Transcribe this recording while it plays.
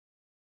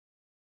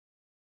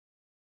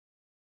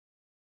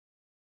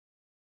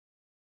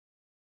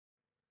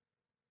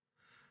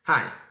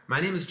Hi,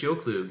 my name is Joe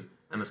Klug.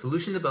 I'm a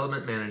Solution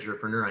Development Manager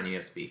for Neuron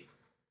ESB.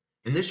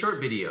 In this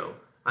short video,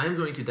 I am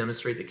going to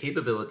demonstrate the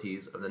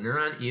capabilities of the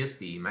Neuron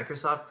ESB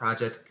Microsoft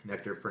Project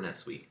Connector for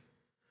NetSuite.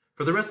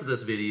 For the rest of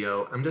this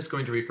video, I'm just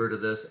going to refer to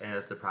this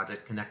as the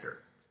Project Connector.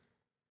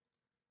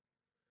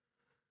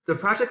 The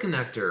Project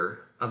Connector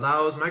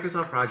allows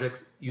Microsoft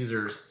Project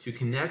users to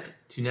connect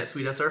to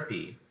NetSuite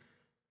SRP.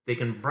 They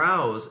can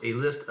browse a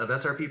list of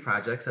SRP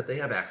projects that they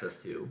have access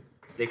to.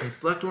 They can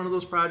select one of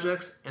those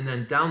projects and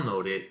then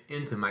download it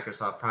into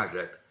Microsoft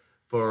Project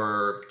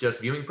for just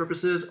viewing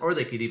purposes, or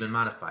they could even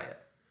modify it.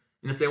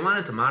 And if they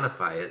wanted to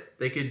modify it,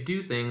 they could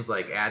do things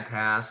like add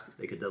task,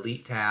 they could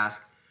delete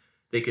task,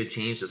 they could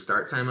change the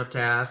start time of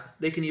task,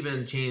 they can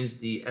even change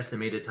the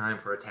estimated time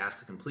for a task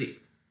to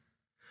complete.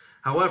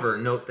 However,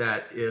 note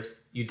that if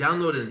you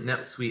download a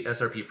NetSuite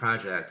SRP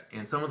project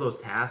and some of those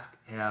tasks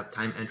have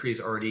time entries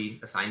already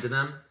assigned to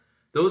them,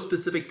 those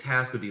specific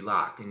tasks would be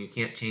locked and you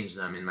can't change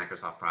them in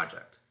Microsoft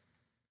Project.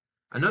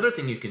 Another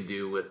thing you can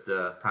do with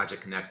the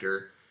Project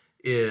Connector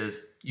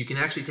is you can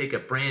actually take a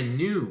brand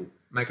new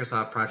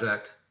Microsoft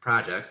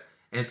project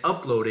and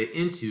upload it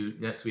into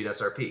NetSuite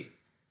SRP.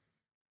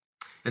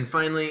 And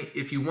finally,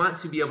 if you want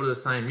to be able to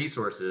assign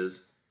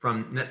resources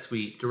from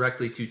NetSuite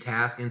directly to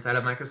tasks inside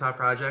of Microsoft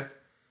Project,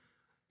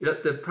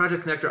 the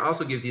Project Connector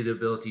also gives you the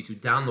ability to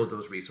download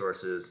those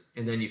resources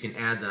and then you can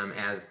add them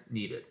as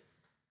needed.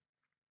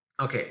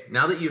 Okay,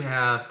 now that you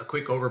have a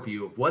quick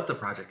overview of what the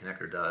Project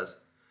Connector does,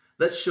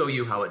 let's show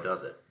you how it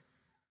does it.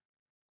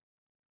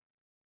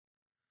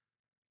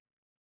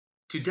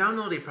 To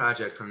download a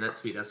project from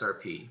NetSuite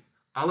SRP,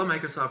 all a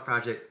Microsoft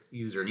Project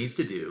user needs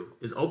to do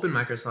is open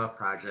Microsoft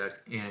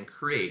Project and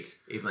create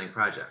a blank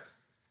project.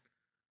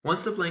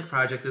 Once the blank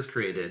project is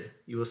created,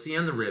 you will see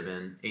on the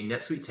ribbon a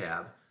NetSuite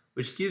tab,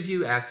 which gives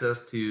you access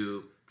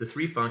to the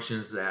three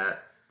functions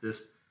that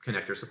this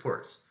connector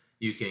supports.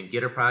 You can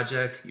get a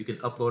project, you can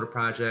upload a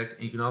project,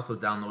 and you can also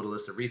download a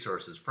list of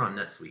resources from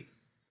NetSuite.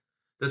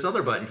 This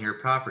other button here,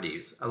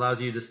 Properties,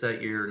 allows you to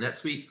set your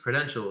NetSuite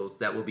credentials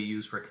that will be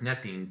used for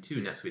connecting to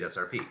NetSuite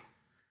SRP.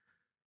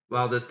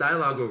 While this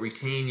dialog will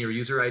retain your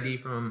user ID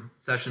from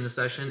session to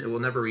session, it will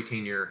never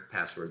retain your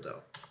password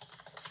though.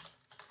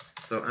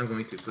 So I'm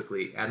going to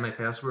quickly add my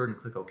password and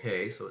click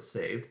OK so it's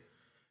saved.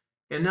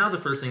 And now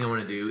the first thing I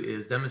want to do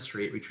is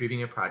demonstrate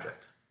retrieving a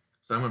project.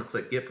 So I'm going to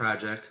click Get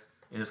Project,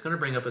 and it's going to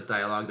bring up a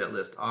dialog that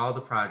lists all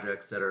the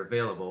projects that are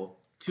available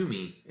to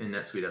me in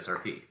NetSuite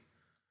SRP.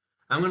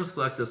 I'm going to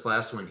select this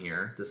last one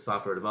here, this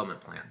software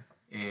development plan,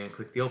 and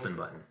click the Open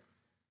button.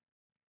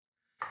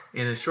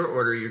 And in short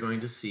order, you're going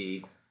to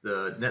see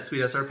the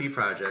NetSuite SRP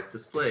project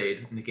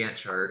displayed in the Gantt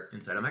chart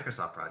inside a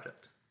Microsoft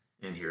project.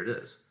 And here it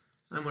is.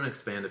 So I'm going to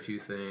expand a few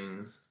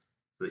things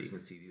so that you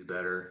can see these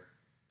better.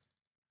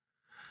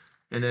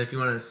 And then if you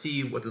want to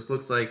see what this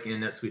looks like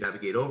in NetSuite,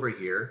 navigate over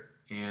here.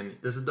 And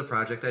this is the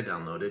project I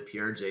downloaded,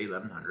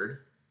 PRJ1100.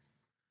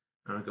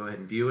 I'm going to go ahead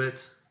and view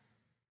it.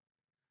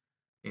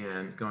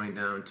 And going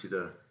down to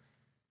the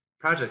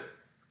project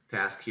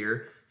task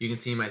here, you can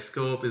see my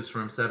scope is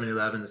from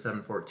 7.11 to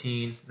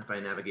 7.14. If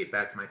I navigate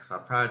back to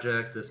Microsoft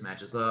Project, this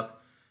matches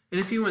up. And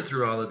if you went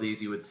through all of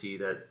these, you would see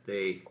that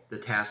the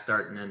task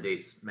start and end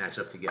dates match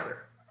up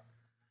together.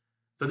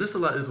 So this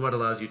is what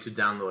allows you to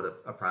download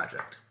a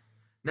project.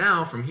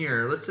 Now from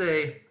here, let's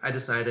say I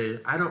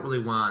decided I don't really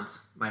want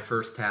my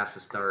first task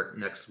to start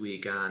next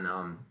week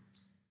on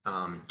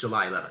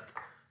July 11th.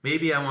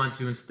 Maybe I want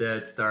to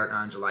instead start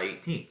on July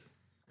 18th.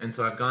 And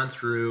so I've gone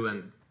through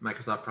and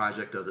Microsoft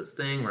Project does its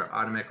thing where it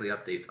automatically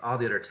updates all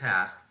the other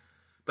tasks,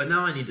 but now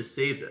I need to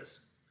save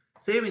this.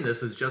 Saving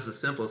this is just as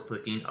simple as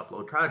clicking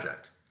Upload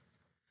Project.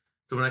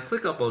 So when I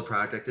click Upload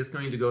Project, it's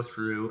going to go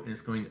through and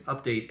it's going to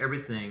update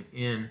everything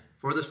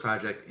for this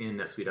project in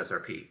NetSuite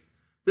SRP.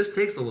 This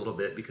takes a little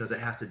bit because it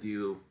has to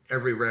do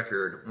every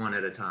record one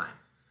at a time.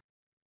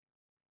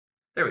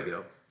 There we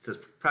go. It says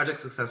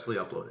project successfully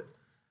uploaded.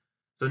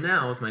 So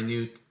now with my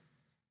new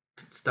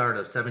start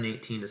of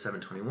 7.18 to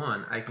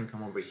 7.21, I can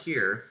come over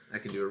here, I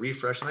can do a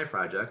refresh on my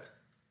project.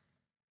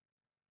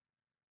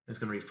 It's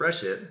going to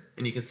refresh it,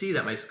 and you can see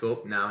that my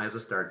scope now has a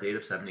start date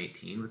of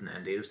 7.18 with an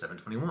end date of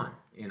 7.21.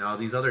 And all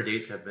these other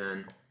dates have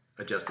been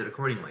adjusted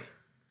accordingly.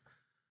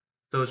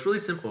 So it's really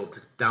simple to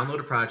download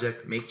a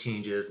project, make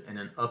changes, and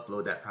then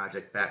upload that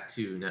project back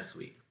to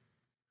NetSuite.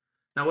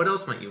 Now what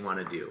else might you want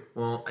to do?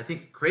 Well, I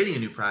think creating a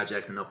new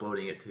project and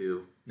uploading it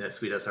to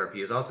NetSuite SRP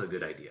is also a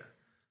good idea.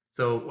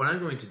 So what I'm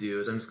going to do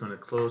is I'm just going to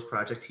close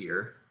project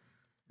here,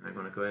 and I'm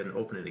going to go ahead and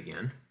open it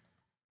again.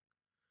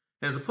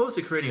 And as opposed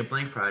to creating a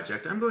blank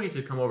project, I'm going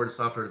to come over to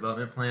Software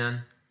Development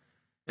Plan,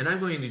 and I'm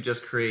going to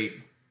just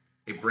create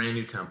a brand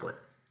new template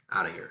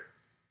out of here.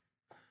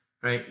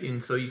 Right,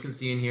 and so you can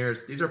see in here,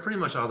 these are pretty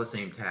much all the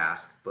same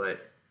task,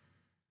 but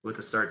with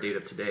the start date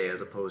of today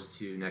as opposed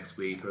to next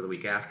week or the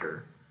week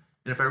after.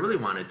 And if I really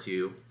wanted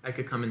to, I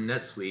could come in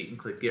NetSuite and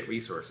click Get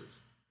Resources.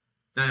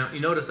 Now you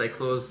notice I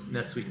closed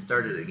NetSuite and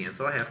started it again,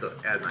 so I have to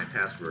add my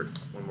password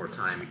one more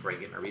time before I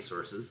get my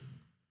resources.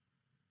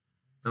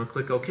 I'll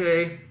click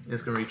OK, and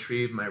it's going to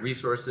retrieve my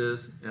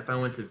resources. And if I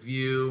went to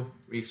View,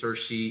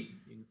 Resource Sheet,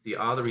 you can see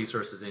all the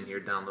resources in here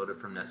downloaded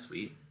from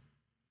NetSuite.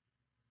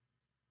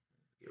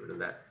 Get rid of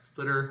that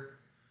splitter.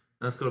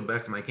 Now let's go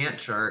back to my Gantt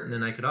chart, and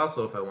then I could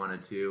also, if I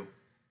wanted to,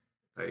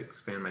 if I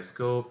expand my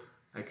scope,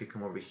 I could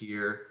come over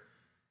here,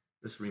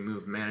 just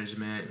remove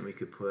management, and we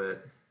could put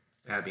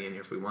Abby in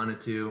here if we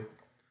wanted to.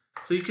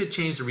 So you could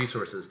change the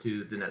resources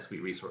to the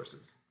NetSuite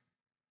resources.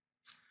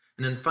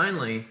 And then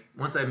finally,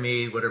 once I've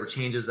made whatever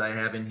changes I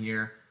have in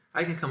here,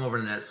 I can come over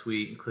to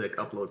NetSuite and click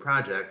Upload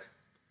Project.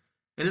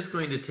 And it's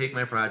going to take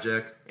my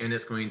project and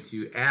it's going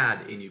to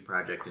add a new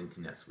project into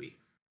NetSuite.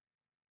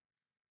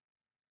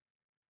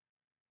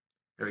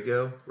 There we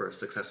go, we're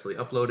successfully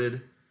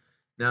uploaded.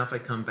 Now if I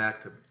come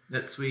back to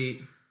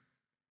NetSuite,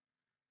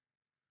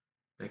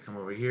 I come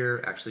over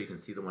here, actually you can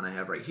see the one I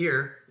have right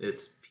here,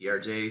 it's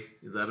PRJ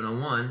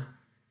 1101,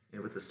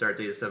 and with the start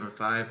date of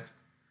 7/5, if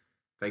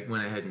I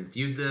went ahead and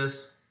viewed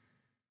this,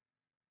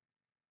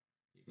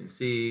 you can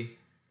see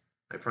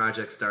my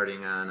project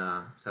starting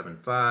on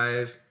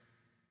 7/5,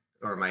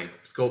 or my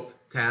scope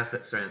task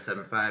that's starting on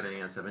 7/5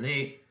 ending on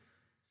 7/8.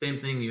 Same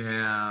thing you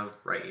have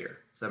right here,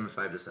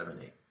 7/5 to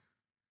 7/8.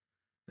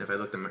 And if I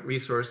look at my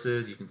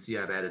resources, you can see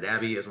I've added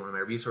Abby as one of my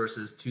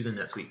resources to the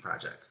NetSuite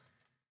project.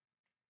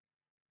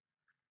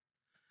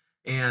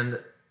 And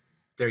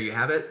there you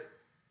have it.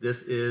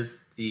 This is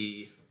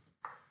the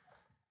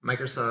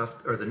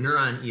Microsoft, or the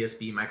Neuron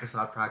ESB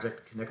Microsoft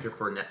Project Connector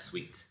for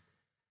NetSuite.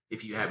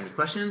 If you have any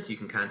questions, you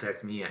can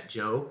contact me at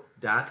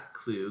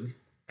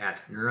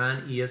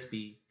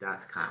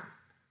joe.klug@neuronesb.com.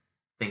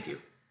 Thank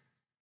you.